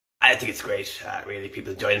I think it's great. Really,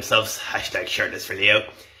 people enjoy themselves. Hashtag shirtless for Leo.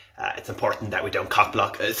 It's important that we don't cock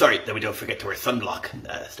block. That we don't forget to wear sunblock.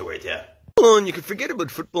 That's the word, yeah. Hold on, you can forget about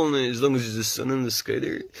football now as long as there's a sun in the sky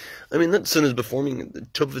there. I mean, that sun is performing at the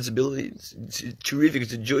top of its ability. It's terrific.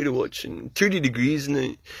 It's a joy to watch. And 30 degrees now.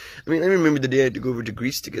 I mean, I remember the day I had to go over to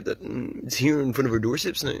Greece to get that. And it's here in front of our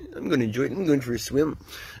doorsteps now. I'm going to enjoy it. I'm going for a swim.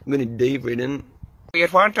 I'm going to dive right in.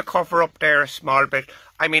 You'd want to cover up there a small bit.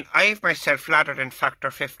 I mean, I've myself lathered in factor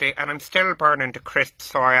 50 and I'm still burning to crisp,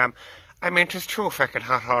 so I am. I mean, it's too fucking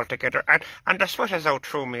hot altogether. And the sweat is out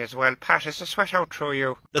through me as well. Pat, is the sweat out through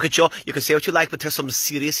you? Look at you. You can say what you like, but there's some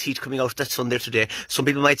serious heat coming out of that sun there today. Some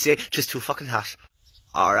people might say it's too fucking hot.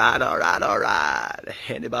 Alright.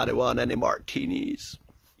 Anybody want any martinis?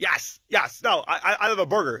 Yes. No, I love a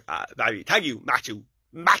burger. Baby. Thank you, Matthew.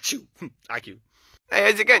 Thank you. Hey,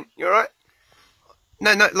 how's it going? You alright?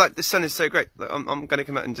 No, like, the sun is so great. Like, I'm gonna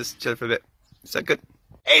come out and just chill for a bit. Is that good?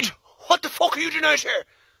 Ed, what the fuck are you doing out here?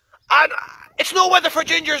 And it's no weather for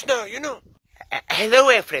gingers now, you know. Hello,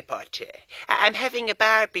 everybody. I'm having a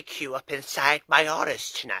barbecue up inside my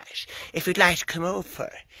office tonight. If you'd like to come over.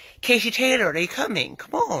 Katie Taylor, are you coming?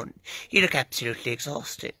 Come on. You look absolutely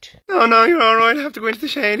exhausted. No, you're alright. I have to go into the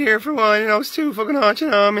shade here for a while, you know. It's too fucking hot, you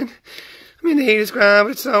know. I mean, the heat is grand,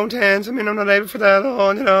 but it's so intense. I mean, I'm not able for that at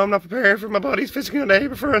all, you know. I'm not prepared for my body's physically not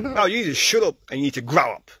able for it. No, you need to shut up and you need to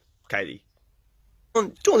grow up, Katie.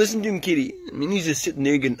 Don't listen to him, Katie. I mean, he's just sitting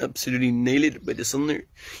there getting absolutely nailed by the sun there. You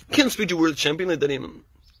can't speak to a world champion like that, man.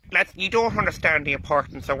 Lads, you don't understand the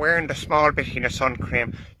importance of wearing the small bit in your sun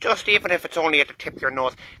cream, just even if it's only at the tip of your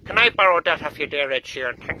nose. Can I borrow that off you there, Ed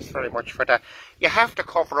Sheeran? Thanks very much for that. You have to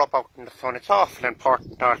cover up out in the sun. It's awful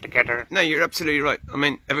important altogether. No, you're absolutely right. I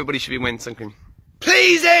mean, everybody should be wearing sun cream.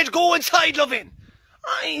 Please, Ed, go inside, loving.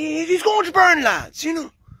 He's going to burn, lads, you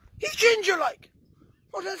know. He's ginger, like.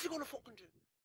 What else are you going to fucking do?